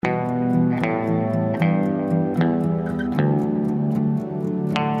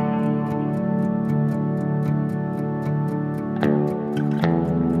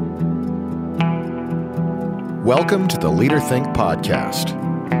Welcome to the Leader Think podcast,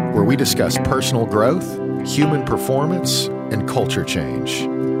 where we discuss personal growth, human performance, and culture change.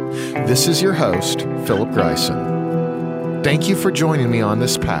 This is your host, Philip Greisen. Thank you for joining me on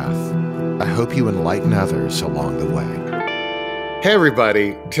this path. I hope you enlighten others along the way. Hey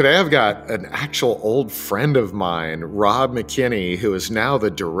everybody, today I've got an actual old friend of mine, Rob McKinney, who is now the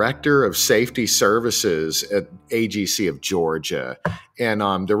Director of Safety Services at AGC of Georgia.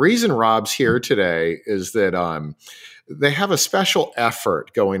 And the reason Rob's here today is that they have a special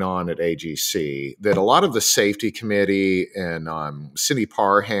effort going on at AGC that a lot of the safety committee and Cindy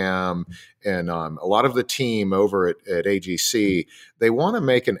Parham and a lot of the team over at AGC, they want to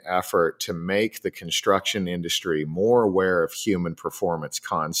make an effort to make the construction industry more aware of human performance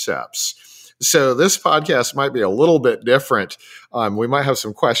concepts. So this podcast might be a little bit different. We might have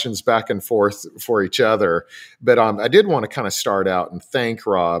some questions back and forth for each other, but I did want to kind of start out and thank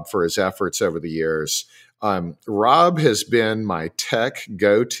Rob for his efforts over the years. Rob has been my tech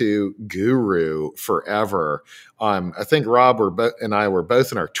go-to guru forever. I think Rob and I were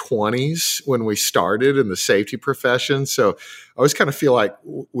both in our 20s when we started in the safety profession. So I always kind of feel like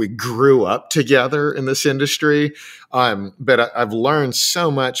we grew up together in this industry. But I've learned so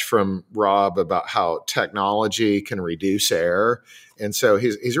much from Rob about how technology can reduce error. And so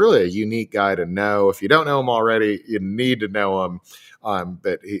he's really a unique guy to know. If you don't know him already, you need to know him.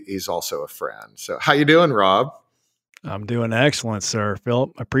 But he's also a friend. So how you doing, Rob? I'm doing excellent, sir.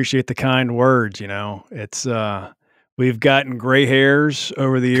 Philip, I appreciate the kind words. You know, it's we've gotten gray hairs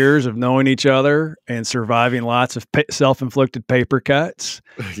over the years of knowing each other and surviving lots of self-inflicted paper cuts.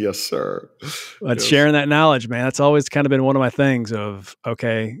 Yes, sir. But yes. Sharing that knowledge, man, that's always kind of been one of my things of,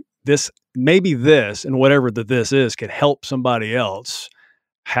 okay, this and whatever this is could help somebody else.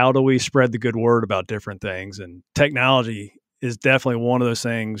 How do we spread the good word about different things? And technology is definitely one of those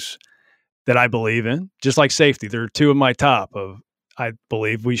things that I believe in. Just like safety, there are two of my top of, I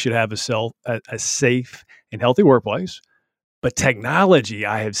believe we should have a safe and healthy workplace. But technology,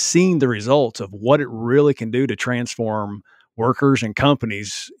 I have seen the results of what it really can do to transform workers and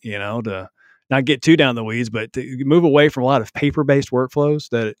companies, you know, to not get too down the weeds, but to move away from a lot of paper-based workflows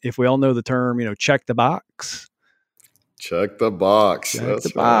that, if we all know the term, you know, check the box. Check the box. Check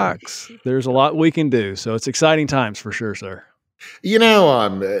the box. There's a lot we can do. So it's exciting times for sure, sir. You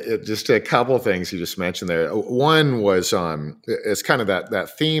know, just a couple of things you just mentioned there. One was it's kind of that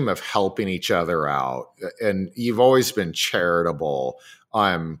theme of helping each other out, and you've always been charitable.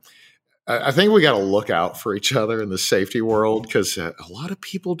 I think we got to look out for each other in the safety world because a lot of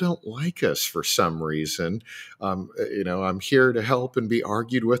people don't like us for some reason. You know, I'm here to help and be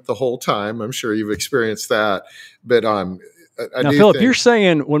argued with the whole time. I'm sure you've experienced that, but now, Philip, you're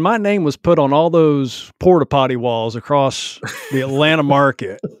saying when my name was put on all those porta potty walls across the Atlanta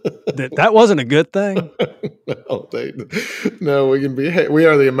market, that wasn't a good thing? No, we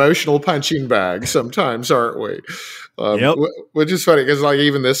are the emotional punching bag sometimes, aren't we? Yep. Which is funny because, like,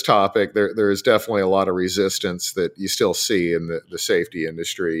 even this topic, there is definitely a lot of resistance that you still see in the safety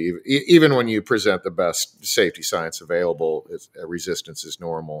industry. Even when you present the best safety science available, resistance is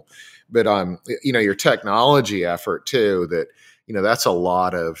normal. But you know, your technology effort too, that, you know, that's a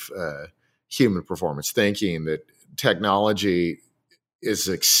lot of human performance thinking, that technology is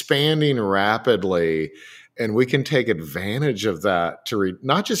expanding rapidly, and we can take advantage of that to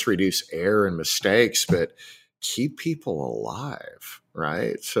not just reduce error and mistakes, but keep people alive,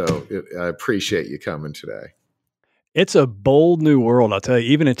 right? So I appreciate you coming today. It's a bold new world, I'll tell you,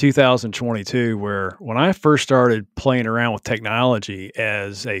 even in 2022, where when I first started playing around with technology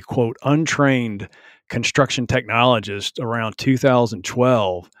as a, quote, untrained construction technologist around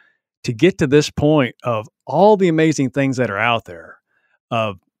 2012, to get to this point of all the amazing things that are out there.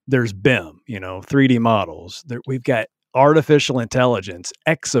 There's BIM, you know, 3D models. We've got artificial intelligence,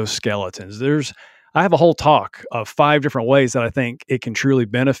 exoskeletons. I have a whole talk of 5 different ways that I think it can truly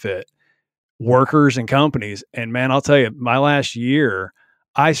benefit workers and companies. And man, I'll tell you, my last year,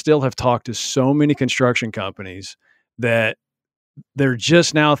 I still have talked to so many construction companies that they're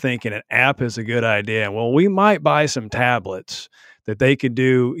just now thinking an app is a good idea. Well, we might buy some tablets that they could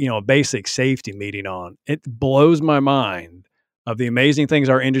do, you know, a basic safety meeting on. It blows my mind of the amazing things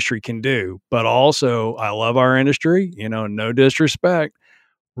our industry can do. But also, I love our industry, you know, no disrespect.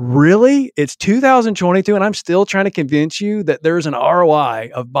 Really? It's 2022 and I'm still trying to convince you that there's an ROI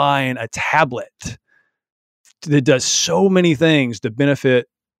of buying a tablet that does so many things to benefit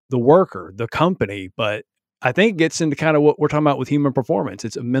the worker, the company. But I think it gets into kind of what we're talking about with human performance.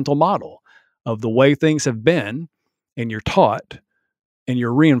 It's a mental model of the way things have been, and you're taught and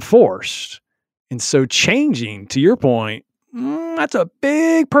you're reinforced. And so changing, to your point, That's a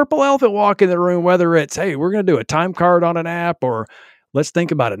big purple elephant walk in the room, whether it's, hey, we're going to do a time card on an app, or let's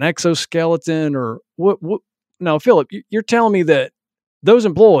think about an exoskeleton, or what. No, Philip, you're telling me that those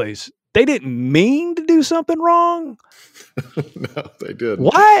employees, they didn't mean to do something wrong? No, they didn't.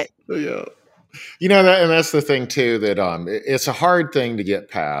 What? Yeah. And that's the thing too, that it's a hard thing to get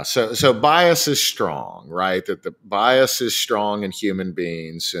past. So bias is strong, right? That the bias is strong in human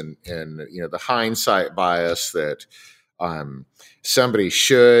beings, and the hindsight bias that somebody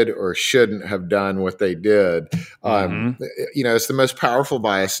should or shouldn't have done what they did. It's the most powerful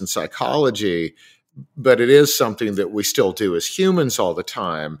bias in psychology, but it is something that we still do as humans all the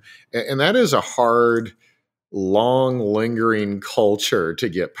time, and that is a hard, long lingering culture to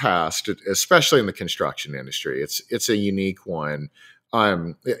get past, especially in the construction industry. It's a unique one.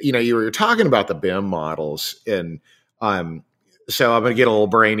 You were talking about the BIM models, and so I'm going to get a little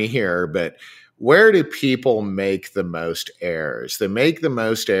brainy here, but where do people make the most errors? They make the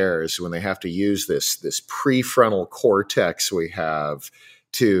most errors when they have to use this prefrontal cortex we have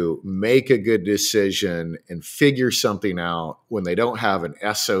to make a good decision and figure something out when they don't have an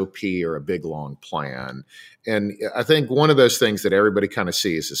SOP or a big long plan. And I think one of those things that everybody kind of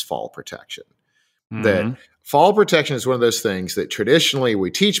sees is fall protection. That fall protection is one of those things that traditionally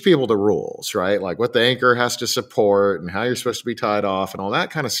we teach people the rules, right? Like what the anchor has to support and how you're supposed to be tied off and all that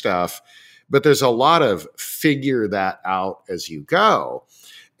kind of stuff. But there's a lot of figure that out as you go.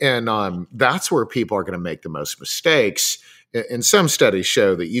 And that's where people are going to make the most mistakes. And some studies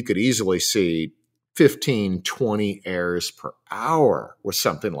show that you could easily see 15, 20 errors per hour with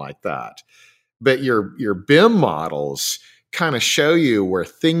something like that. But your BIM models kind of show you where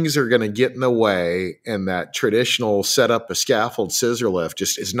things are going to get in the way, and that traditional set up a scaffold scissor lift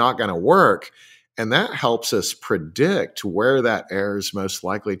just is not going to work. And that helps us predict where that error is most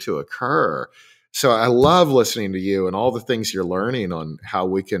likely to occur. So I love listening to you and all the things you're learning on how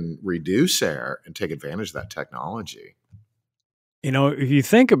we can reduce error and take advantage of that technology. If you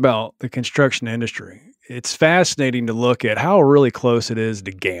think about the construction industry, it's fascinating to look at how really close it is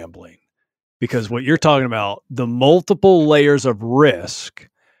to gambling. Because what you're talking about, the multiple layers of risk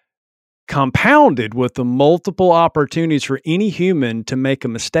compounded with the multiple opportunities for any human to make a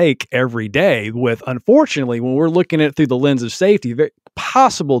mistake every day, with, unfortunately, when we're looking at it through the lens of safety, very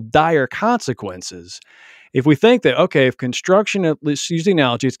possible dire consequences. If we think that, okay, if construction, at least use the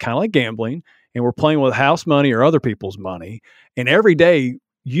analogy, it's kind of like gambling, and we're playing with house money or other people's money, and every day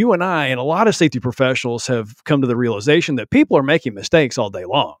you and I and a lot of safety professionals have come to the realization that people are making mistakes all day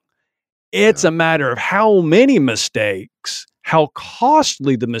long. It's a matter of how many mistakes, how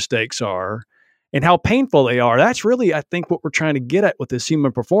costly the mistakes are, and how painful they are. That's really, I think, what we're trying to get at with this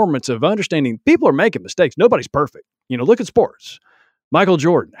human performance of understanding people are making mistakes. Nobody's perfect. Look at sports. Michael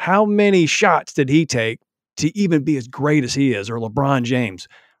Jordan, how many shots did he take to even be as great as he is? Or LeBron James,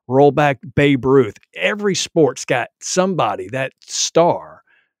 roll back Babe Ruth. Every sport's got somebody, that star.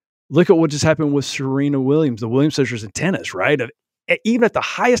 Look at what just happened with Serena Williams, the Williams sisters in tennis, right? Even at the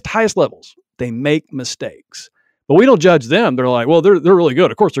highest levels, they make mistakes. But we don't judge them. They're like, well, they're really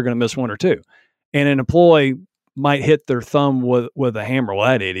good. Of course, they're going to miss one or two. And an employee might hit their thumb with a hammer. Well,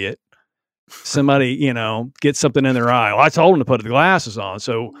 that idiot. Somebody, gets something in their eye. Well, I told them to put the glasses on.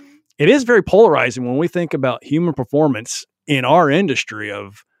 So it is very polarizing when we think about human performance in our industry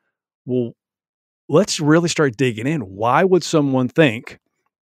of, well, let's really start digging in. Why would someone think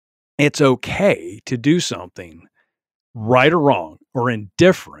it's okay to do something, right or wrong, or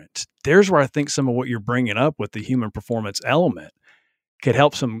indifferent? There's where I think some of what you're bringing up with the human performance element could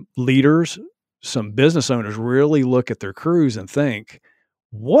help some leaders, some business owners really look at their crews and think,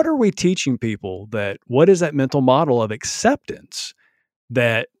 what are we teaching people? What is that mental model of acceptance?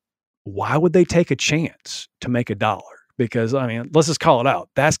 That why would they take a chance to make $1? Because, let's just call it out.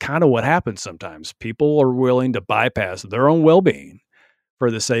 That's kind of what happens sometimes. People are willing to bypass their own well-being for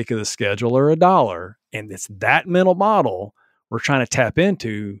the sake of the schedule or $1. And it's that mental model we're trying to tap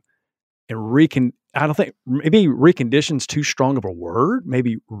into and I don't think maybe recondition's too strong of a word,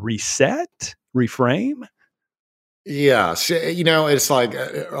 maybe reset, reframe. Yeah. So, it's like,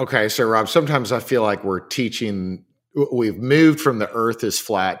 okay, so Rob, sometimes I feel like we've moved from the earth is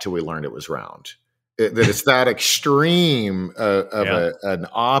flat till we learned it was round. That it's that extreme of an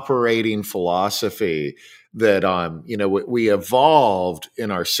operating philosophy that, we evolved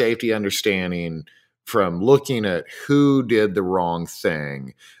in our safety understanding from looking at who did the wrong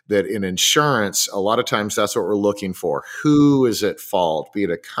thing. That in insurance, a lot of times that's what we're looking for. Who is at fault, be it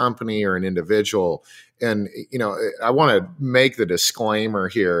a company or an individual? And, I want to make the disclaimer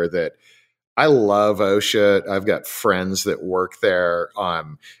here that I love OSHA. I've got friends that work there.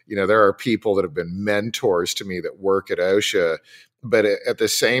 There are people that have been mentors to me that work at OSHA, but at the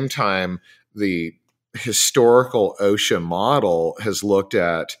same time, the historical OSHA model has looked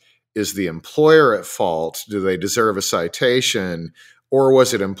at, is the employer at fault? Do they deserve a citation? Or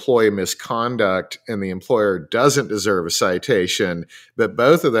was it employee misconduct and the employer doesn't deserve a citation? But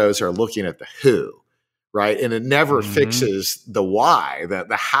both of those are looking at the who. Right. And it never fixes the why, the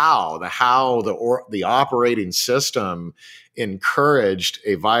how, the operating system encouraged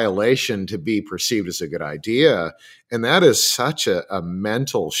a violation to be perceived as a good idea. And that is such a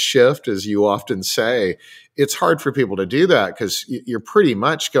mental shift, as you often say. It's hard for people to do that because you're pretty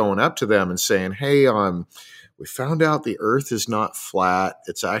much going up to them and saying, hey, we found out the earth is not flat.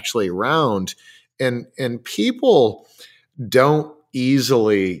 It's actually round. And people don't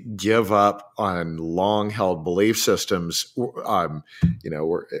easily give up on long-held belief systems. What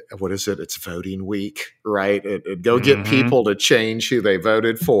is it? It's voting week, right? Go get people to change who they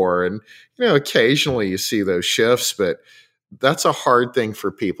voted for. And, occasionally you see those shifts, but that's a hard thing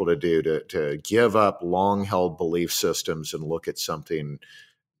for people to do, to give up long-held belief systems and look at something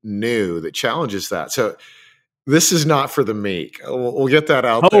new that challenges that. So this is not for the meek. We'll get that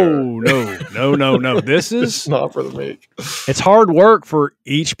out there. Oh, no. This is not for the meek. It's hard work for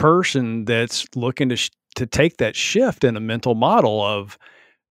each person that's looking to take that shift in a mental model of,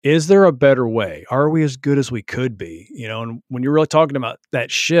 is there a better way? Are we as good as we could be? And when you're really talking about that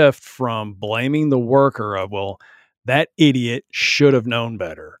shift from blaming the worker of, well, that idiot should have known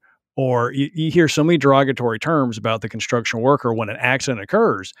better. Or you hear so many derogatory terms about the construction worker when an accident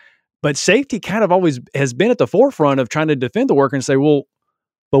occurs. But safety kind of always has been at the forefront of trying to defend the worker and say, well,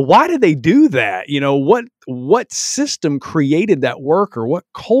 but why did they do that? What system created that worker? What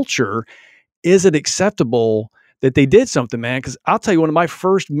culture is it acceptable that they did something, man? Because I'll tell you, one of my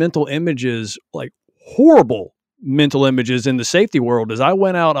first mental images, like horrible mental images in the safety world, is I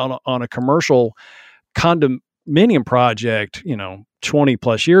went out on a commercial condominium project, 20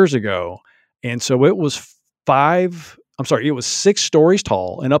 plus years ago. And so it was 6 stories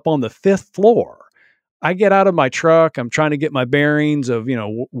tall and up on the 5th floor. I get out of my truck. I'm trying to get my bearings of,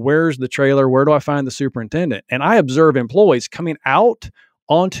 where's the trailer? Where do I find the superintendent? And I observe employees coming out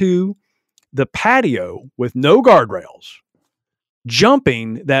onto the patio with no guardrails,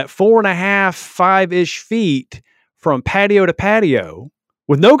 jumping that 4.5, 5-ish feet from patio to patio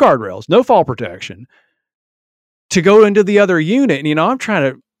with no guardrails, no fall protection, to go into the other unit. And, I'm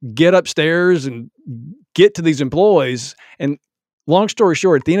trying to get upstairs and get to these employees. And long story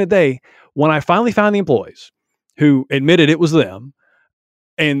short, at the end of the day, when I finally found the employees who admitted it was them,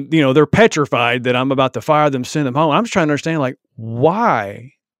 and, they're petrified that I'm about to fire them, send them home, I'm just trying to understand,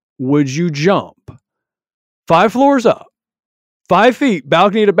 why would you jump 5 floors up, 5 feet,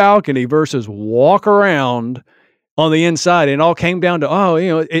 balcony to balcony, versus walk around on the inside? And it all came down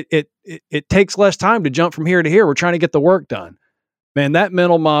to, it takes less time to jump from here to here. We're trying to get the work done. Man, that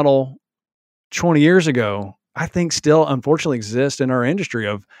mental model 20 years ago, I think still unfortunately exists in our industry.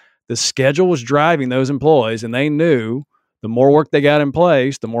 Of the schedule was driving those employees, and they knew the more work they got in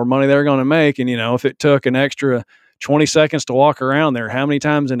place, the more money they're going to make. And, if it took an extra 20 seconds to walk around there, how many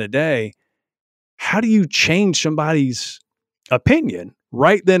times in a day, how do you change somebody's opinion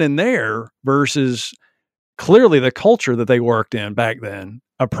right then and there versus clearly the culture that they worked in back then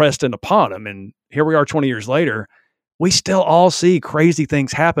oppressed it upon them? And here we are 20 years later. We still all see crazy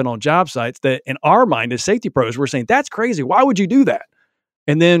things happen on job sites that in our mind as safety pros, we're saying, that's crazy. Why would you do that?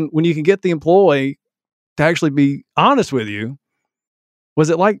 And then when you can get the employee to actually be honest with you, was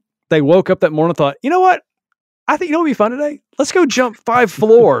it like they woke up that morning and thought, you know what? I think, what would be fun today? Let's go jump 5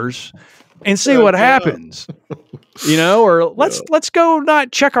 floors and see what happens. Or let's go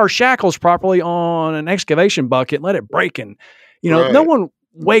not check our shackles properly on an excavation bucket and let it break. And, right. No one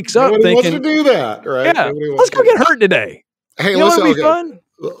wakes up thinking, wants to do that, right? Yeah, let's go get hurt today. Hey, fun?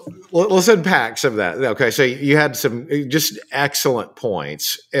 Let's unpack some of that. Okay, so you had some just excellent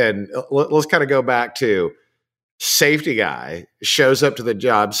points, and let's kind of go back to safety guy shows up to the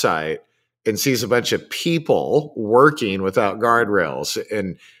job site and sees a bunch of people working without guardrails.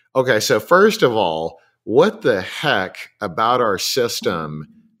 And okay, so first of all, what the heck about our system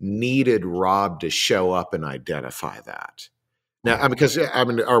needed Rob to show up and identify that? Now, because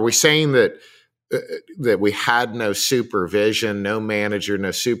are we saying that we had no supervision, no manager,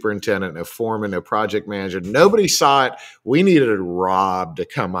 no superintendent, no foreman, no project manager? Nobody saw it. We needed Rob to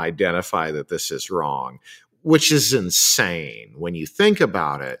come identify that this is wrong, which is insane when you think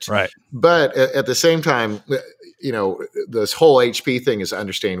about it. Right. But at the same time, this whole HP thing is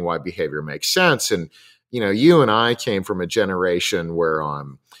understanding why behavior makes sense. And, you and I came from a generation where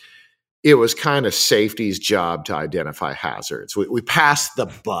it was kind of safety's job to identify hazards. We passed the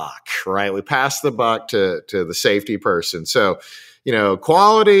buck, right? We passed the buck to the safety person. So,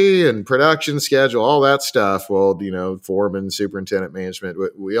 quality and production schedule, all that stuff. Well, foreman, superintendent, management,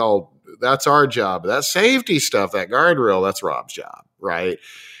 we all, that's our job. That safety stuff, that guardrail, that's Rob's job, right?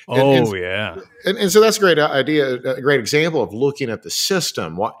 Yeah. And so that's a great idea, a great example of looking at the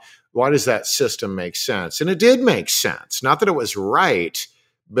system. Why does that system make sense? And it did make sense. Not that it was right,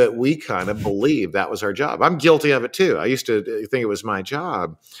 but we kind of believed that was our job. I'm guilty of it too. I used to think it was my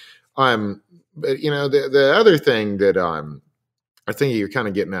job. But the other thing that I think you're kind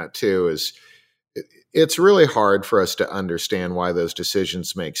of getting at too is it's really hard for us to understand why those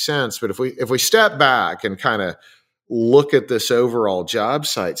decisions make sense. But if we step back and kind of look at this overall job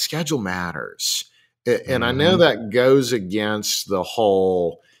site, schedule matters. And I know that goes against the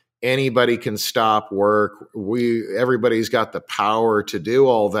whole anybody can stop work. Everybody's got the power to do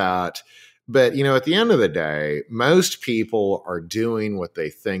all that. But, at the end of the day, most people are doing what they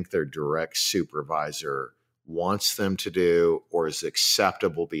think their direct supervisor wants them to do or is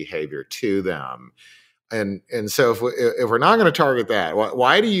acceptable behavior to them. And so if we're not going to target that,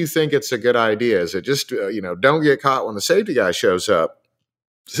 why do you think it's a good idea? Is it just, don't get caught when the safety guy shows up?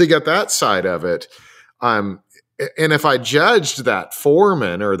 So you got that side of it. And if I judged that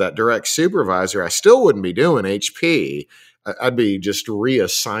foreman or that direct supervisor, I still wouldn't be doing HP. I'd be just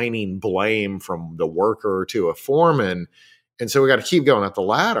reassigning blame from the worker to a foreman. And so we got to keep going up the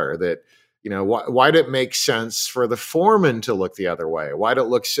ladder that, why did it make sense for the foreman to look the other way? Why did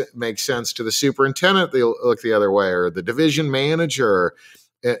it make sense to the superintendent to look the other way or the division manager?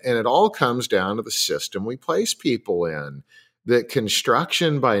 And it all comes down to the system we place people in. That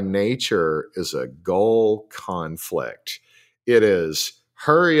construction by nature is a goal conflict. It is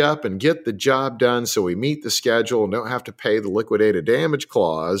hurry up and get the job done so we meet the schedule and don't have to pay the liquidated damage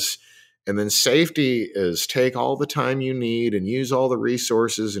clause. And then safety is take all the time you need and use all the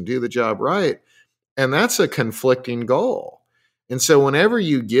resources and do the job right. And that's a conflicting goal. And so whenever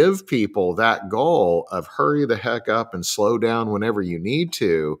you give people that goal of hurry the heck up and slow down whenever you need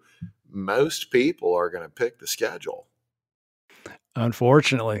to, most people are going to pick the schedule.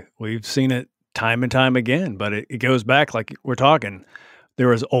 Unfortunately, we've seen it time and time again, but it goes back like we're talking. There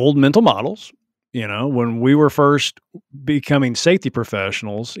was old mental models, when we were first becoming safety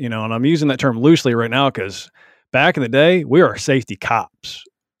professionals, and I'm using that term loosely right now because back in the day, we are safety cops.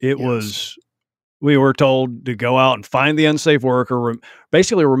 We were told to go out and find the unsafe worker,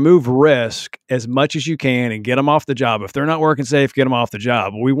 basically remove risk as much as you can and get them off the job. If they're not working safe, get them off the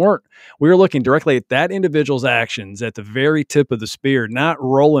job. We were looking directly at that individual's actions at the very tip of the spear, not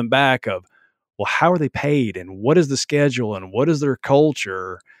rolling back of, well, how are they paid and what is the schedule and what is their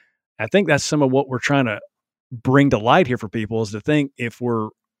culture? I think that's some of what we're trying to bring to light here for people is to think if we're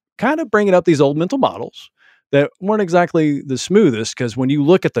kind of bringing up these old mental models that weren't exactly the smoothest, because when you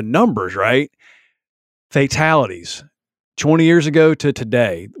look at the numbers, right? Fatalities 20 years ago to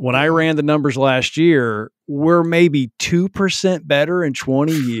today, when I ran the numbers last year, we're maybe 2% better in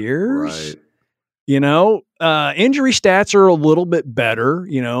 20 years. Right. Injury stats are a little bit better,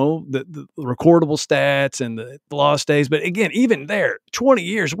 the recordable stats and the lost days. But again, even there, 20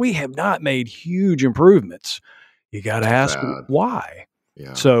 years, we have not made huge improvements. You got to ask why.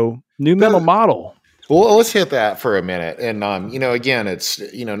 Yeah. So new mental model. Well, let's hit that for a minute. And, again, it's,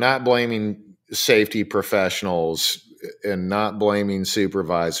 not blaming safety professionals and not blaming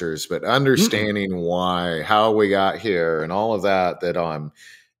supervisors, but understanding why, how we got here and all of that,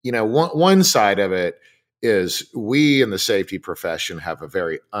 one side of it is we in the safety profession have a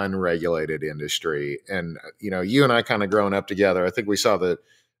very unregulated industry. And, you and I kind of growing up together, I think we saw the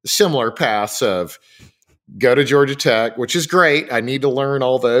similar paths of go to Georgia Tech, which is great. I need to learn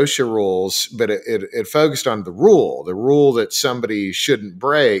all the OSHA rules, but it focused on the rule that somebody shouldn't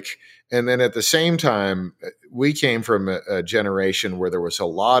break. And then at the same time, we came from a generation where there was a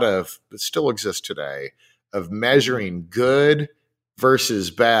lot of, that still exists today, of measuring good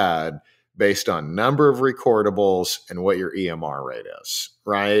versus bad based on number of recordables and what your EMR rate is,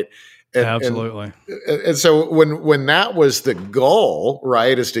 right? Absolutely. And so when that was the goal,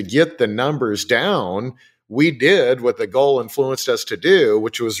 right, is to get the numbers down, we did what the goal influenced us to do,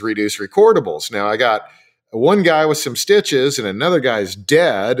 which was reduce recordables. Now I got one guy with some stitches and another guy's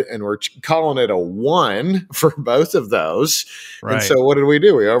dead, and we're calling it a 1 for both of those. Right. And so what did we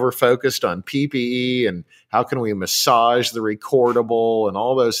do? We over-focused on PPE and how can we massage the recordable and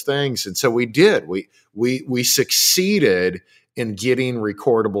all those things. And so we did. We succeeded in getting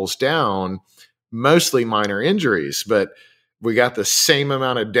recordables down, mostly minor injuries. But we got the same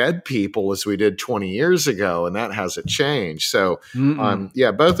amount of dead people as we did 20 years ago, and that hasn't changed. So,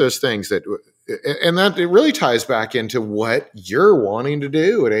 both those things and that it really ties back into what you're wanting to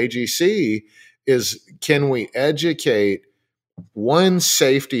do at AGC is, can we educate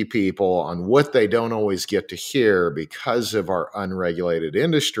safety people on what they don't always get to hear because of our unregulated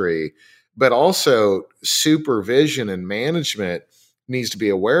industry, but also supervision and management needs to be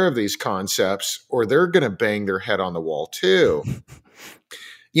aware of these concepts or they're going to bang their head on the wall too.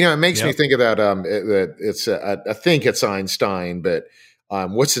 It makes me think of that. I think it's Einstein, but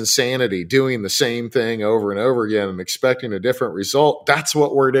what's insanity? Doing the same thing over and over again and expecting a different result. That's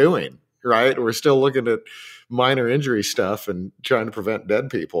what we're doing, right? We're still looking at minor injury stuff and trying to prevent dead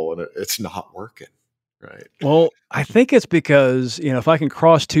people, and it's not working, right? Well, I think it's because, if I can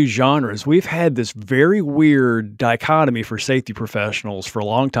cross two genres, we've had this very weird dichotomy for safety professionals for a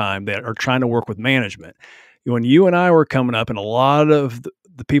long time that are trying to work with management. When you and I were coming up, and a lot of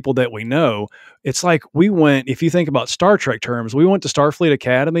the people that we know, it's like we went, if you think about Star Trek terms, we went to Starfleet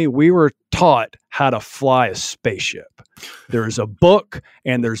Academy. We were taught how to fly a spaceship. There's a book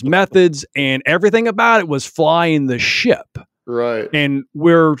and there's methods, and everything about it was flying the ship. Right. And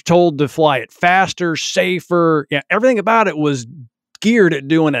we're told to fly it faster, safer. Yeah, everything about it was geared at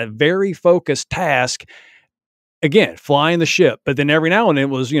doing a very focused task. Again, flying the ship. But then every now and then it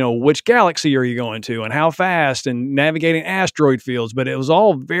was, which galaxy are you going to and how fast and navigating asteroid fields. But it was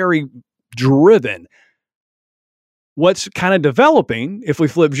all very driven. What's kind of developing, if we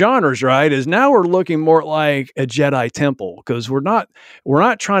flip genres, right, is now we're looking more like a Jedi temple, because we're not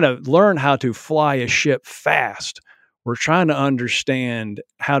trying to learn how to fly a ship fast. We're trying to understand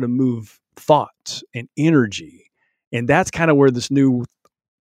how to move thoughts and energy. And that's kind of where this new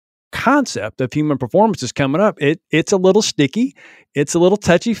concept of human performance is coming up. It's a little sticky. It's a little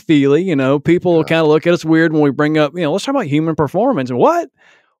touchy-feely. People kind of look at us weird when we bring up, let's talk about human performance. And what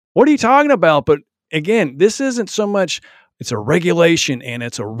are you talking about? But again, this isn't so much, it's a regulation and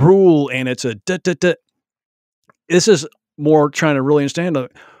it's a rule and it's a da-da-da. This is more trying to really understand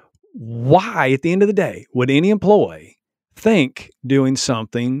why, at the end of the day, would any employee think doing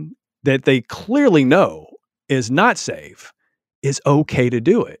something that they clearly know is not safe is okay to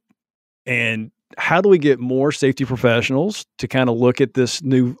do it? And how do we get more safety professionals to kind of look at this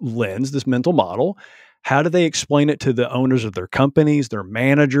new lens, this mental model? How do they explain it to the owners of their companies, their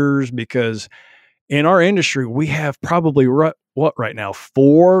managers? Because in our industry, we have probably right now,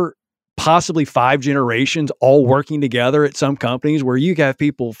 4, possibly 5 generations all working together at some companies where you have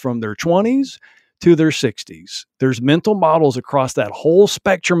people from their 20s to their 60s. There's mental models across that whole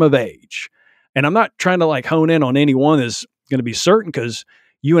spectrum of age. And I'm not trying to hone in on anyone that's going to be certain, because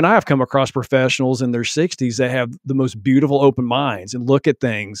you and I have come across professionals in their 60s that have the most beautiful open minds and look at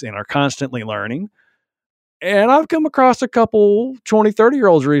things and are constantly learning. And I've come across a couple 20,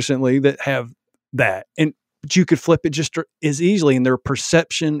 30-year-olds recently that have that. But you could flip it just as easily in their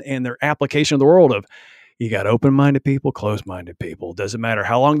perception and their application of the world of, you got open-minded people, closed-minded people. Doesn't matter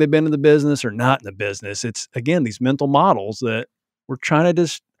how long they've been in the business or not in the business. It's, again, these mental models that we're trying to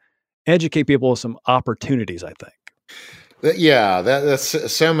just educate people with some opportunities, I think. Yeah,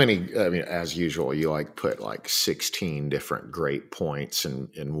 that's so many. I mean, as usual, you put 16 different great points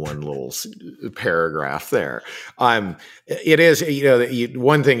in one little paragraph there. It is,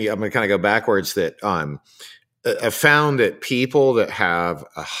 one thing I'm going to kind of go backwards that I've found that people that have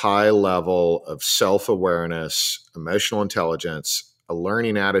a high level of self-awareness, emotional intelligence, a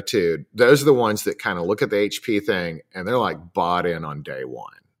learning attitude, those are the ones that kind of look at the HP thing and they're bought in on day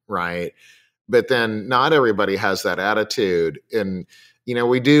one, right? But then not everybody has that attitude. And,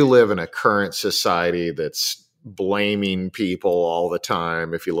 we do live in a current society that's blaming people all the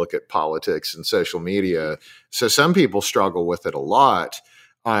time. If you look at politics and social media, so some people struggle with it a lot.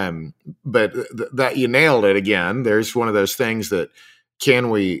 But that you nailed it again. There's one of those things that can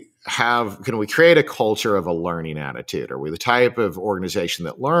we create a culture of a learning attitude? Are we the type of organization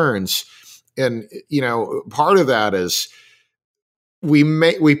that learns? And, part of that is,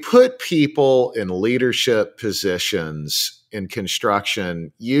 we put people in leadership positions in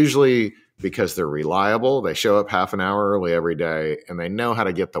construction, usually because they're reliable. They show up half an hour early every day and they know how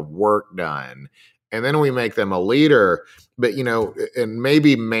to get the work done. And then we make them a leader, but, and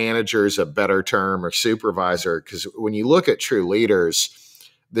maybe manager's a better term, or supervisor, because when you look at true leaders,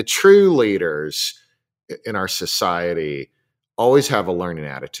 the true leaders in our society always have a learning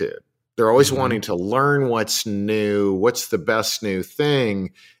attitude. They're always wanting to learn what's new, what's the best new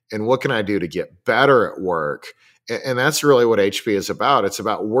thing, and what can I do to get better at work? And that's really what HP is about. It's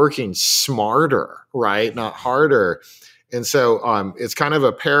about working smarter, right? Not harder. And so it's kind of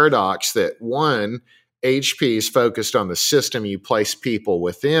a paradox that, one, HP is focused on the system you place people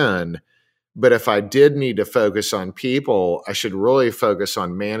within. But if I did need to focus on people, I should really focus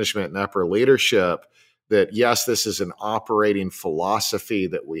on management and upper leadership. That, yes, this is an operating philosophy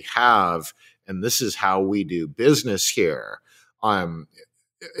that we have, and this is how we do business here. On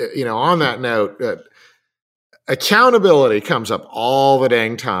that note, accountability comes up all the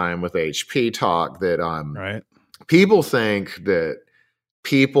dang time with HP talk. That Right. people think that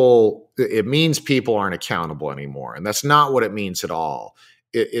it means people aren't accountable anymore, and that's not what it means at all.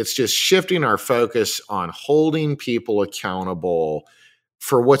 It's just shifting our focus on holding people accountable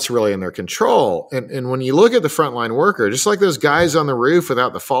for what's really in their control. And when you look at the frontline worker, just like those guys on the roof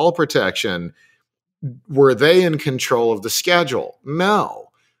without the fall protection, were they in control of the schedule? No.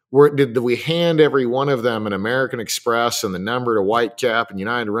 Did we hand every one of them an American Express and the number to Whitecap and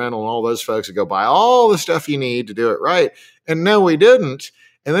United Rental and all those folks to go buy all the stuff you need to do it right? And no, we didn't.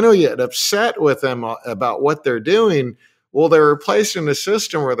 And then we get upset with them about what they're doing. Well, they were placed in a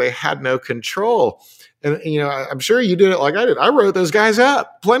system where they had no control. And, I'm sure you did it like I did. I wrote those guys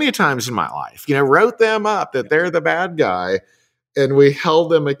up plenty of times in my life, wrote them up that they're the bad guy. And we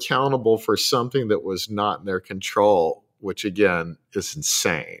held them accountable for something that was not in their control, which again is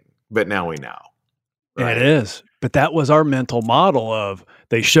insane. But now we know. Right? It is. But that was our mental model of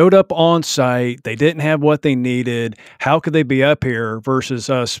they showed up on site. They didn't have what they needed. How could they be up here versus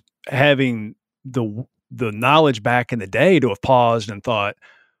us having the knowledge back in the day to have paused and thought,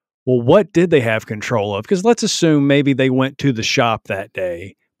 well, what did they have control of? Because let's assume maybe they went to the shop that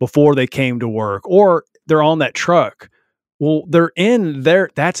day before they came to work, or they're on that truck. Well, they're in there.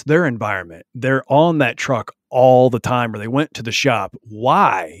 That's their environment. They're on that truck all the time, or they went to the shop.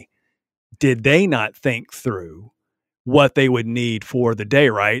 Why did they not think through what they would need for the day,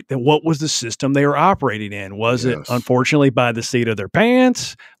 right? Then what was the system they were operating in? Was it, unfortunately, by the seat of their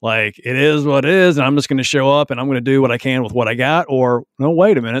pants? Like, it is what it is, and I'm just going to show up and I'm going to do what I can with what I got? Or, no,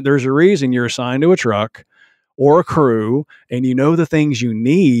 wait a minute, there's a reason you're assigned to a truck or a crew, and you know the things you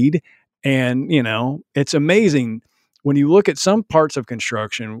need. And, it's amazing when you look at some parts of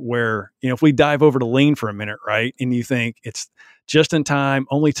construction where, if we dive over to lean for a minute, right? And you think it's just in time,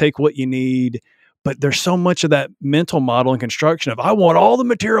 only take what you need. But there's so much of that mental model in construction of, I want all the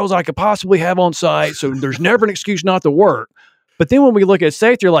materials I could possibly have on site, so there's never an excuse not to work. But then when we look at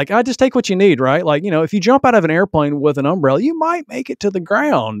safety, you're like, I just take what you need, right? Like, if you jump out of an airplane with an umbrella, you might make it to the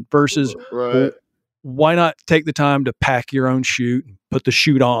ground versus, well, why not take the time to pack your own chute and put the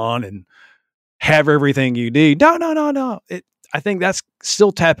chute on and have everything you need? No. I think that's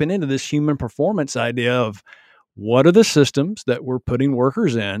still tapping into this human performance idea of, what are the systems that we're putting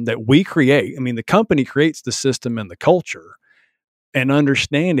workers in that we create? I mean, the company creates the system and the culture, and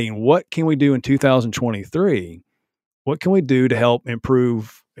understanding what can we do in 2023? What can we do to help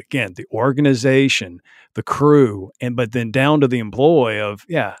improve, again, the organization, the crew, but then down to the employee of,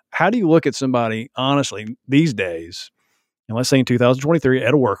 how do you look at somebody honestly these days? And let's say in 2023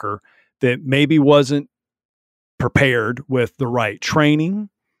 at a worker that maybe wasn't prepared with the right training,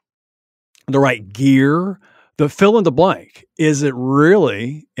 the right gear, the fill in the blank. Is it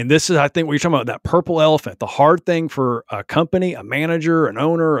really, and this is, I think, what you're talking about, that purple elephant, the hard thing for a company, a manager, an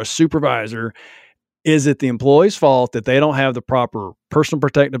owner, a supervisor, is it the employee's fault that they don't have the proper personal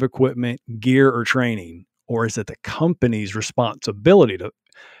protective equipment, gear, or training? Or is it the company's responsibility to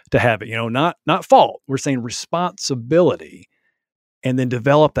have it? Not fault. We're saying responsibility, and then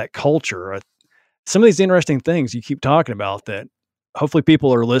develop that culture. Some of these interesting things you keep talking about that hopefully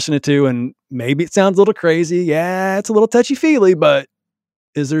people are listening to, and maybe it sounds a little crazy. Yeah, it's a little touchy-feely, but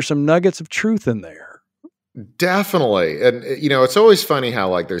is there some nuggets of truth in there? Definitely. And, it's always funny how,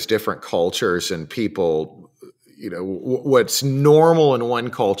 like, there's different cultures and people, what's normal in one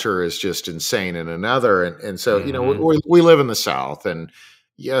culture is just insane in another. And so, we live in the South, and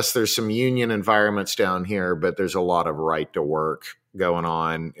yes, there's some union environments down here, but there's a lot of right to work going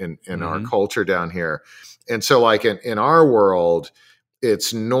on in our culture down here. And so, like, in our world,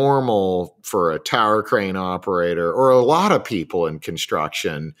 it's normal for a tower crane operator or a lot of people in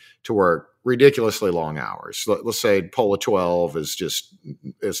construction to work ridiculously long hours. Let's say pull a 12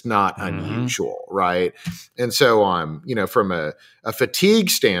 it's not unusual, right? And so, from a fatigue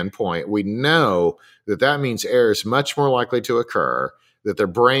standpoint, we know that means error is much more likely to occur, that their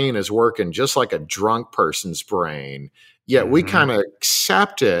brain is working just like a drunk person's brain. Yet we kind of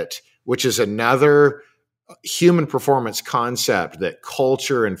accept it, which is another human performance concept that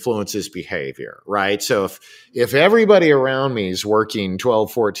culture influences behavior, right? So if everybody around me is working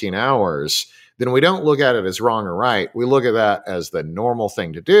 12, 14 hours, then we don't look at it as wrong or right. We look at that as the normal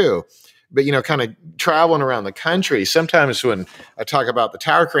thing to do. but kind of traveling around the country, sometimes when I talk about the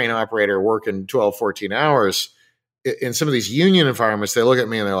tower crane operator working 12, 14 hours in some of these union environments, they look at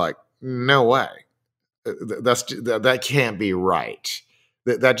me and they're like, no way. That can't be right.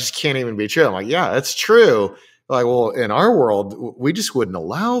 That just can't even be true. I'm like, yeah, that's true. Like, well, in our world, we just wouldn't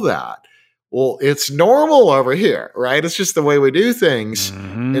allow that. Well, it's normal over here, right? It's just the way we do things.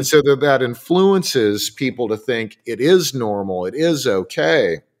 Mm-hmm. And so that influences people to think it is normal, it is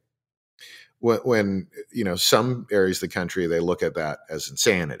okay. When some areas of the country, they look at that as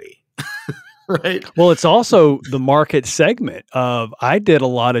insanity. Right. Well, it's also the market segment of, I did a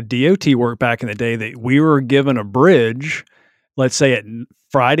lot of DOT work back in the day that we were given a bridge, let's say at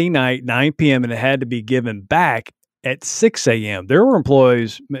Friday night, 9 p.m., and it had to be given back at 6 a.m. There were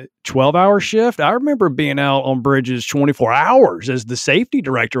employees, 12-hour shift. I remember being out on bridges 24 hours as the safety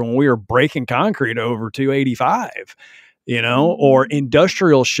director when we were breaking concrete over 285, or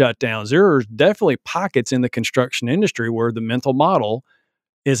industrial shutdowns. There are definitely pockets in the construction industry where the mental model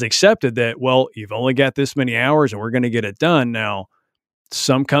is accepted that, well, you've only got this many hours and we're going to get it done. Now,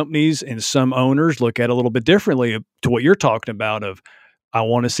 some companies and some owners look at it a little bit differently to what you're talking about of, I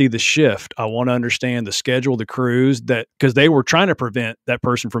want to see the shift. I want to understand the schedule, the crews, that because they were trying to prevent that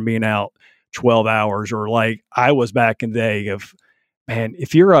person from being out 12 hours, or like I was back in the day of, man,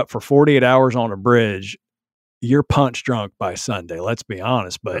 if you're up for 48 hours on a bridge, you're punch drunk by Sunday. Let's be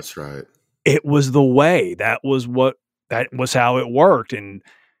honest. But that's right. It was the way. That was how it worked. And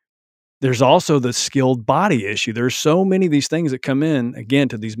there's also the skilled body issue. There's so many of these things that come in, again,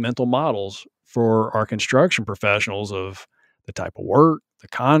 to these mental models for our construction professionals of the type of work, the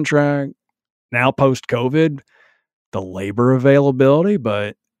contract, now post-COVID, the labor availability.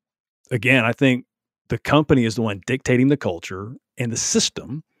 But again, I think the company is the one dictating the culture and the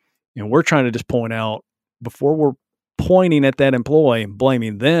system. And we're trying to just point out, before we're pointing at that employee and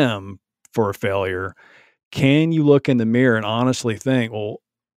blaming them for a failure, can you look in the mirror and honestly think, well,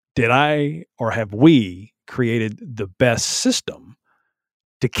 did I or have we created the best system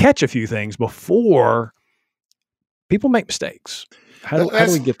to catch a few things before people make mistakes? How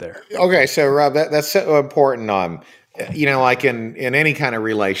do we get there? Okay, so Rob, that's so important. Like in any kind of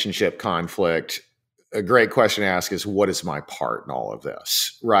relationship conflict, a great question to ask is, what is my part in all of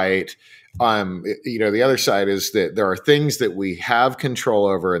this, right? The other side is that there are things that we have control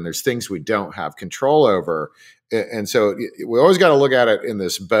over and there's things we don't have control over. And so we always got to look at it in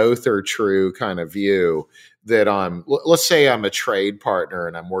this both are true kind of view that let's say I'm a trade partner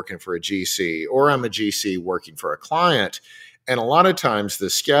and I'm working for a GC, or I'm a GC working for a client. And a lot of times the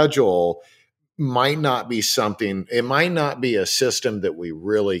schedule might not be it might not be a system that we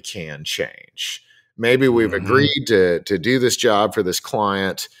really can change. Maybe we've agreed to do this job for this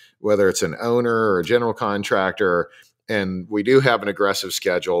client, whether it's an owner or a general contractor, and we do have an aggressive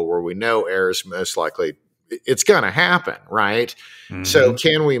schedule where we know errors most likely it's going to happen, right? Mm-hmm. So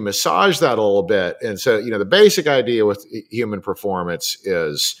can we massage that a little bit? And so, the basic idea with human performance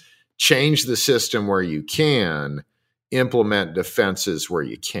is change the system where you can, implement defenses where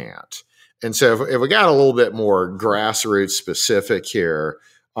you can't. And so if we got a little bit more grassroots specific here,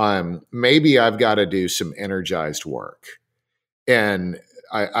 maybe I've got to do some energized work. And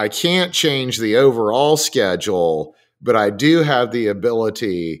I can't change the overall schedule, but I do have the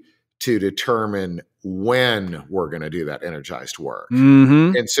ability to determine when we're going to do that energized work.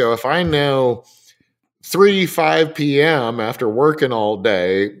 Mm-hmm. And so if I know 5 p.m. after working all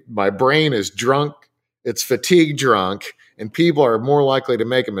day, my brain is drunk, it's fatigue drunk, and people are more likely to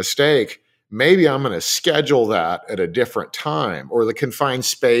make a mistake, maybe I'm going to schedule that at a different time, or the confined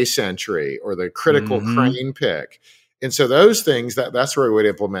space entry, or the critical crane pick. And so those things, that's where we would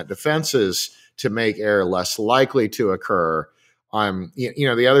implement defenses to make error less likely to occur.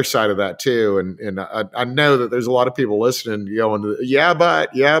 The other side of that too, and I know that there's a lot of people listening going, yeah,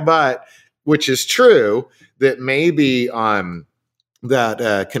 but, which is true, that maybe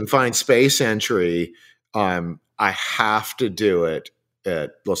that confined space entry, I have to do it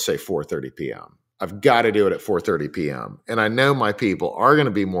at, let's say, 4:30 p.m. I've got to do it at 4:30 p.m. And I know my people are going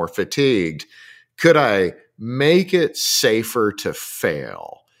to be more fatigued. Could I make it safer to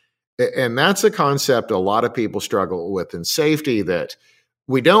fail? And that's a concept a lot of people struggle with in safety, that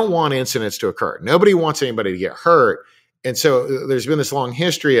we don't want incidents to occur. Nobody wants anybody to get hurt. And so there's been this long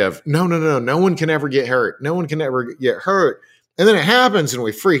history of, no one can ever get hurt. No one can ever get hurt. And then it happens and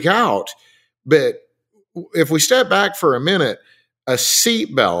we freak out. But if we step back for a minute, a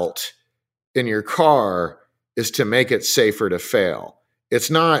seatbelt in your car is to make it safer to fail.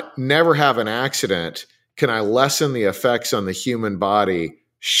 It's not never have an accident. Can I lessen the effects on the human body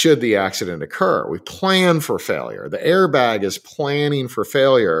should the accident occur. We plan for failure. The airbag is planning for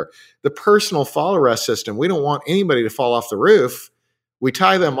failure. The personal fall arrest system, we don't want anybody to fall off the roof. We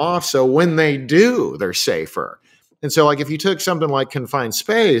tie them off so when they do, they're safer. And so, like, if you took something like confined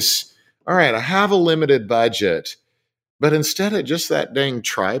space, all right, I have a limited budget, but instead of just that dang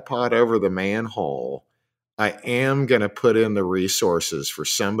tripod over the manhole, I am going to put in the resources for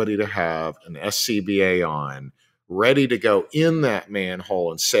somebody to have an SCBA on, ready to go in that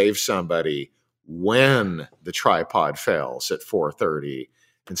manhole and save somebody when the tripod fails at 4:30,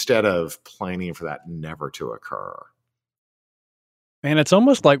 instead of planning for that never to occur. Man, it's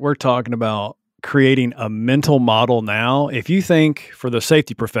almost like we're talking about creating a mental model now. If you think, for the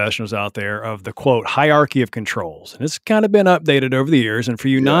safety professionals out there, of the quote hierarchy of controls, and it's kind of been updated over the years, and for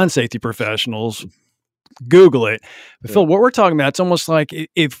you non-safety professionals, Google it. But Phil, what we're talking about, it's almost like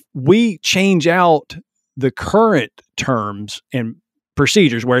if we change out the current terms and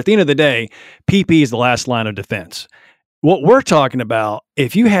procedures, where at the end of the day, PP is the last line of defense. What we're talking about,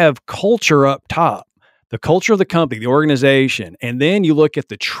 if you have culture up top, the culture of the company, the organization, and then you look at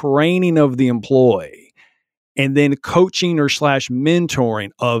the training of the employee, and then coaching or /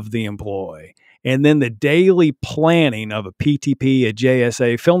 mentoring of the employee, and then the daily planning of a PTP, a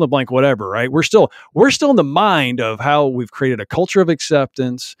JSA, fill in the blank, whatever, right? We're still in the mind of how we've created a culture of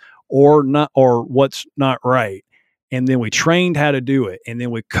acceptance or not, or what's not right. And then we trained how to do it. And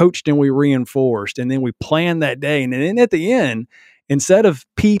then we coached and we reinforced. And then we planned that day. And then at the end, instead of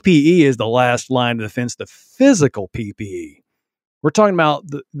PPE as the last line of defense, the physical PPE, we're talking about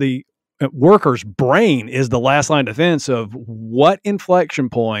the worker's brain is the last line of defense of what inflection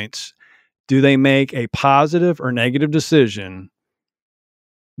points do they make a positive or negative decision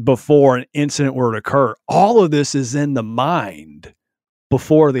before an incident were to occur. All of this is in the mind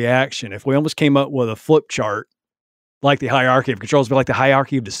before the action. If we almost came up with a flip chart, like the hierarchy of controls, but like the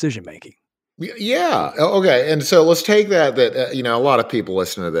hierarchy of decision making. Yeah. Okay. And so let's take that a lot of people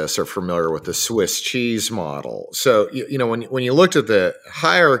listening to this are familiar with the Swiss cheese model. So, when you looked at the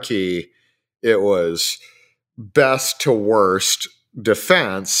hierarchy, it was best to worst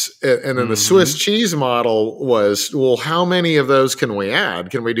defense. And then the Swiss cheese model was, well, how many of those can we add?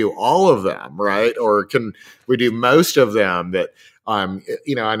 Can we do all of them, right? Or can we do most of them? That I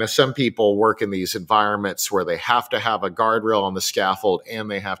know some people work in these environments where they have to have a guardrail on the scaffold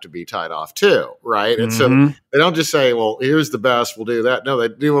and they have to be tied off too, right? And so they don't just say, well, here's the best, we'll do that. No, they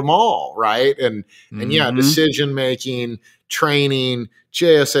do them all, right? And decision making, training,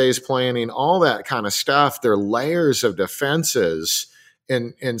 JSA's planning, all that kind of stuff. They're layers of defenses.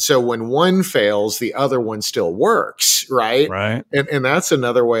 And so when one fails, the other one still works, right? Right. And that's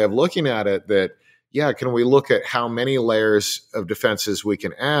another way of looking at it, that can we look at how many layers of defenses we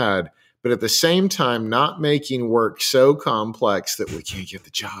can add, but at the same time, not making work so complex that we can't get the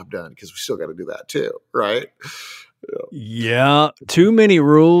job done, because we still got to do that too, right? Yeah. Too many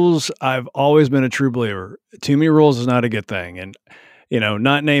rules. I've always been a true believer. Too many rules is not a good thing. And,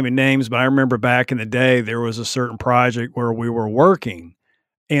 not naming names, but I remember back in the day, there was a certain project where we were working,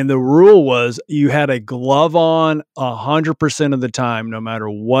 and the rule was you had a glove on 100% of the time, no matter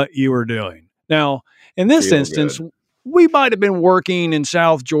what you were doing. Now, in this instance, we might have been working in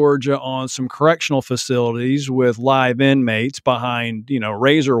South Georgia on some correctional facilities with live inmates behind,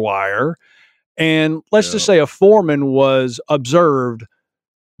 razor wire. And let's just say a foreman was observed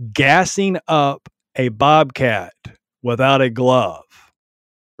gassing up a bobcat without a glove.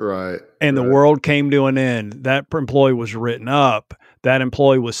 Right. And the world came to an end. That employee was written up. That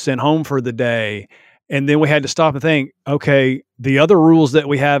employee was sent home for the day. And then we had to stop and think, okay, the other rules that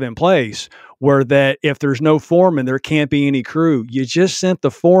we have in place were that if there's no foreman, there can't be any crew. You just sent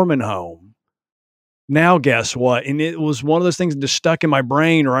the foreman home. Now, guess what? And it was one of those things that just stuck in my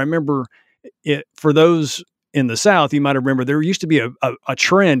brain. Or I remember it, for those in the South, you might remember there used to be a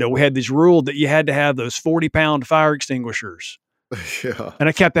trend. We had this rule that you had to have those 40-pound fire extinguishers. Yeah. And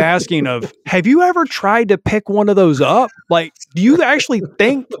I kept asking have you ever tried to pick one of those up? Like, do you actually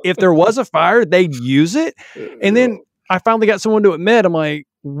think if there was a fire, they'd use it? And then I finally got someone to admit, I'm like,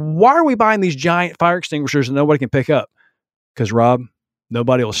 why are we buying these giant fire extinguishers that nobody can pick up? Because, Rob,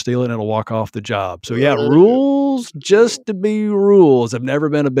 nobody will steal it and it'll walk off the job. So, yeah, rules just to be rules I've never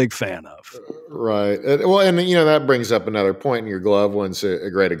been a big fan of. Right. Well, and, that brings up another point. In your glove one's a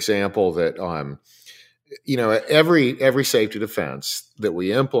great example that every safety defense that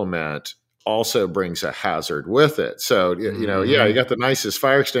we implement also brings a hazard with it. So, you got the nicest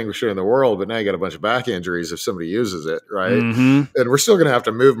fire extinguisher in the world, but now you got a bunch of back injuries if somebody uses it, right? And we're still going to have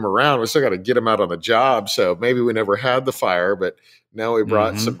to move them around. We still got to get them out on the job. So maybe we never had the fire, but now we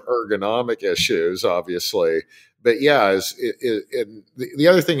brought some ergonomic issues, obviously. yeah, the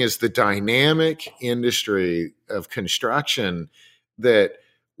other thing is the dynamic industry of construction, that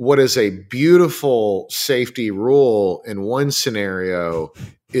what is a beautiful safety rule in one scenario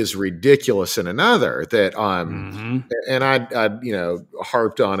is ridiculous in another. That and I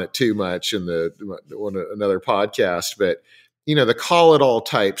harped on it too much in another podcast, but the call it all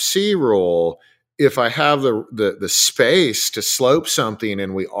type C rule. If I have the space to slope something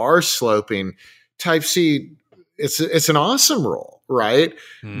and we are sloping, type C, it's an awesome rule, right?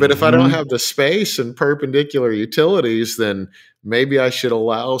 But if I don't have the space and perpendicular utilities, then maybe I should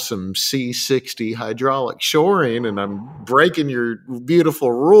allow some C60 hydraulic shoring, and I'm breaking your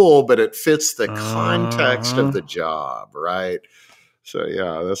beautiful rule, but it fits the context of the job, right? So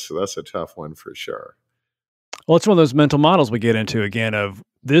yeah, that's a tough one for sure. Well, it's one of those mental models we get into again of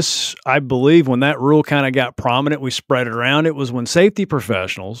this. I believe when that rule kind of got prominent, we spread it around. It was when safety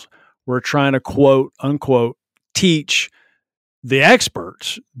professionals were trying to quote unquote teach the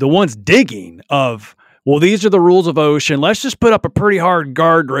experts, the ones digging of, well, these are the rules of ocean. Let's just put up a pretty hard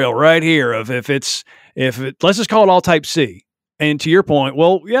guardrail right here of let's just call it all type C. And to your point,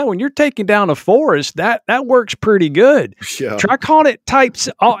 well, yeah, when you're taking down a forest, that works pretty good. Yeah. Try calling it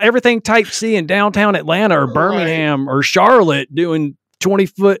everything type C in downtown Atlanta or Birmingham or Charlotte doing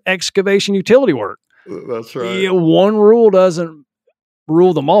 20-foot excavation utility work. That's right. Yeah, one rule doesn't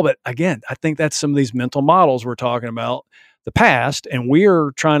rule them all. But again, I think that's some of these mental models we're talking about the past, and we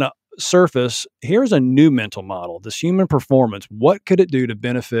are trying to surface, here's a new mental model, this human performance. What could it do to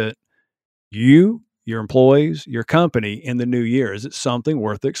benefit you, your employees, your company in the new year? Is it something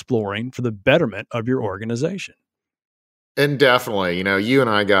worth exploring for the betterment of your organization? And definitely, you and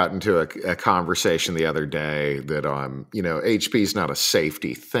I got into a conversation the other day that HP is not a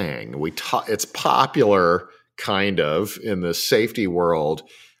safety thing. It's popular kind of in the safety world,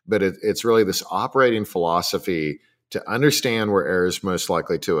 but it's really this operating philosophy to understand where error is most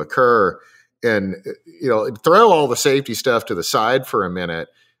likely to occur. And, throw all the safety stuff to the side for a minute.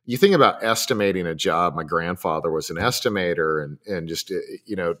 You think about estimating a job. My grandfather was an estimator, and just,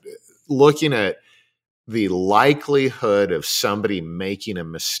 looking at the likelihood of somebody making a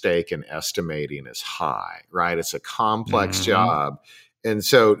mistake in estimating is high, right? It's a complex job. And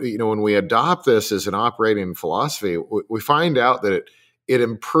so, when we adopt this as an operating philosophy, we find out that it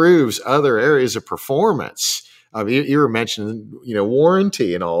improves other areas of performance. You were mentioning,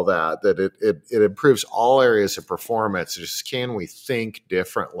 warranty and all that it improves all areas of performance. Just can we think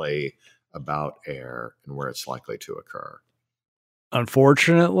differently about error and where it's likely to occur?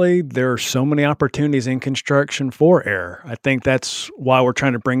 Unfortunately, there are so many opportunities in construction for error. I think that's why we're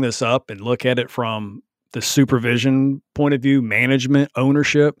trying to bring this up and look at it from the supervision point of view, management,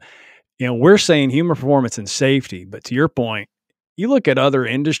 ownership. We're saying human performance and safety, but to your point, you look at other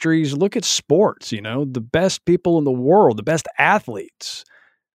industries, look at sports, the best people in the world, the best athletes,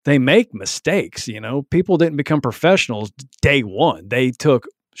 they make mistakes. People didn't become professionals day one. They took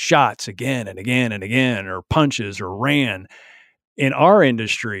shots again and again and again, or punches, or ran. In our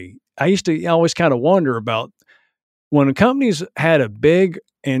industry, I used to always kind of wonder about when companies had a big,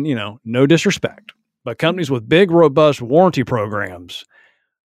 and no disrespect, but companies with big, robust warranty programs,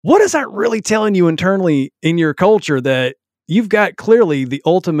 what is that really telling you internally in your culture that you've got clearly the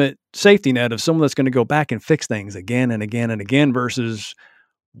ultimate safety net of someone that's going to go back and fix things again and again and again, versus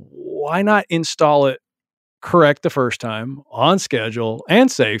why not install it correct the first time, on schedule and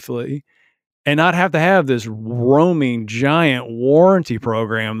safely, and not have to have this roaming giant warranty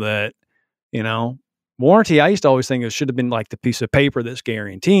program that, warranty, I used to always think it should have been like the piece of paper that's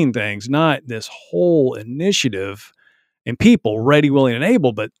guaranteeing things, not this whole initiative and people ready, willing, and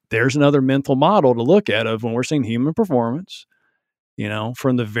able. But there's another mental model to look at of when we're seeing human performance,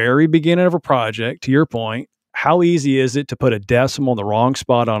 from the very beginning of a project, to your point, how easy is it to put a decimal in the wrong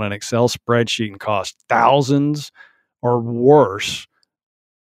spot on an Excel spreadsheet and cost thousands or worse?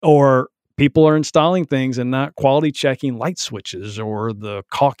 Or people are installing things and not quality checking light switches or the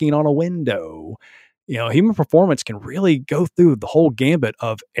caulking on a window. Human performance can really go through the whole gambit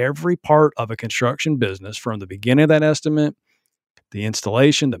of every part of a construction business, from the beginning of that estimate, the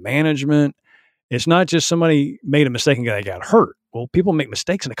installation, the management. It's not just somebody made a mistake and they got hurt. Well, people make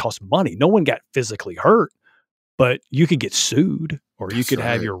mistakes and it costs money. No one got physically hurt, but you could get sued, or you could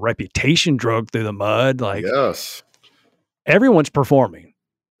have your reputation dragged through the mud. Yes, everyone's performing.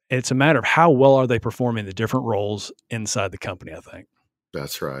 It's a matter of how well are they performing the different roles inside the company, I think.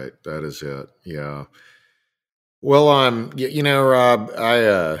 That's right. That is it. Yeah. Well, Rob,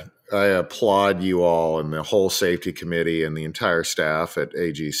 I applaud you all and the whole safety committee and the entire staff at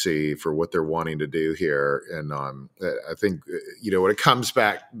AGC for what they're wanting to do here. And I think, when it comes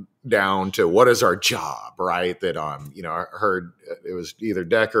back down to what is our job, right? That, I heard it was either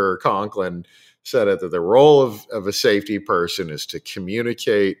Decker or Conklin said it, that the role of a safety person is to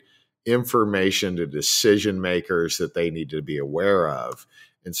communicate information to decision makers that they need to be aware of.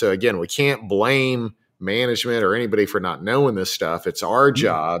 And so, again, we can't blame management or anybody for not knowing this stuff. It's our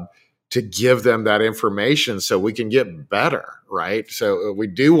job to give them that information so we can get better, right? So we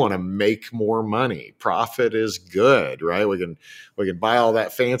do want to make more money. Profit is good, right? We can buy all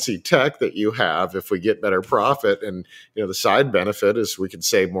that fancy tech that you have if we get better profit, and the side benefit is we can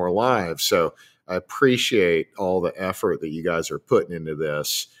save more lives. So I appreciate all the effort that you guys are putting into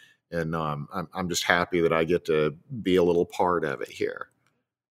this, and I'm just happy that I get to be a little part of it here.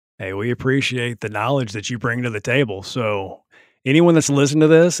 Hey, we appreciate the knowledge that you bring to the table. So anyone that's listening to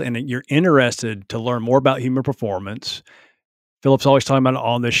this and you're interested to learn more about human performance, Philip's always talking about it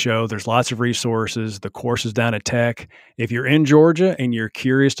on this show. There's lots of resources, the courses down at Tech. If you're in Georgia and you're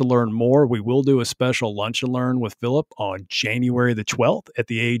curious to learn more, we will do a special lunch and learn with Philip on January the 12th at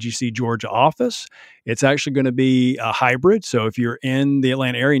the AGC Georgia office. It's actually going to be a hybrid. So if you're in the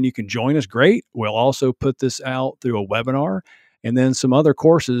Atlanta area and you can join us, great. We'll also put this out through a webinar. And then some other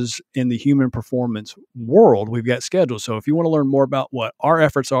courses in the human performance world we've got scheduled. So if you want to learn more about what our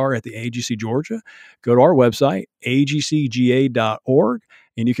efforts are at the AGC Georgia, go to our website, agcga.org,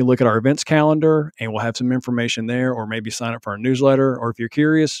 and you can look at our events calendar, and we'll have some information there, or maybe sign up for our newsletter. Or if you're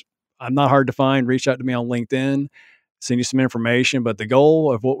curious, I'm not hard to find. Reach out to me on LinkedIn, send you some information. But the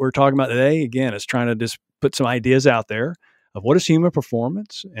goal of what we're talking about today, again, is trying to just put some ideas out there of what is human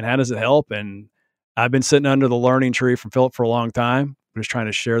performance and how does it help. And I've been sitting under the learning tree from Philip for a long time. I'm just trying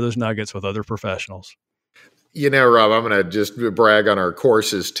to share those nuggets with other professionals. Rob, I'm going to just brag on our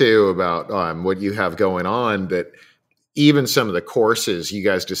courses too about what you have going on, that even some of the courses, you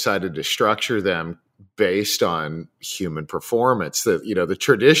guys decided to structure them based on human performance. The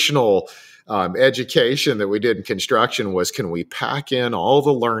traditional education that we did in construction was, can we pack in all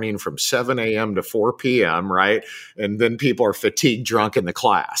the learning from 7 a.m. to 4 p.m., right? And then people are fatigued drunk in the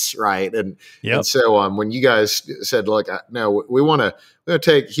class, right? And so when you guys said, look, no, we want to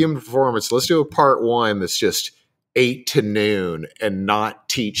take human performance, let's do a part one that's just 8 to noon and not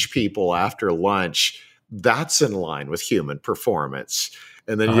teach people after lunch, that's in line with human performance.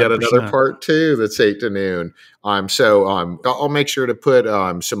 And then you got another part two that's 8 to noon. So I'll make sure to put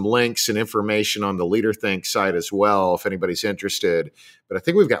some links and information on the LeaderThink site as well, if anybody's interested. But I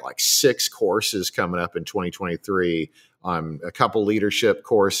think we've got like 6 courses coming up in 2023, a couple leadership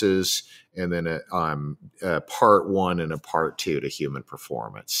courses, and then a part 1 and a part 2 to human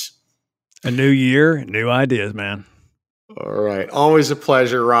performance. A new year, new ideas, man. All right. Always a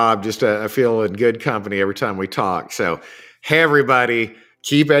pleasure, Rob. Just I feel in good company every time we talk. So, hey, everybody.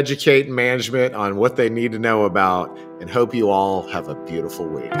 Keep educating management on what they need to know about, and hope you all have a beautiful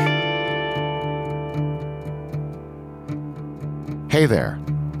week. Hey there.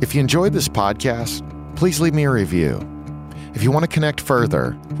 If you enjoyed this podcast, please leave me a review. If you want to connect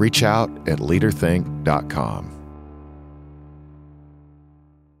further, reach out at leaderthink.com.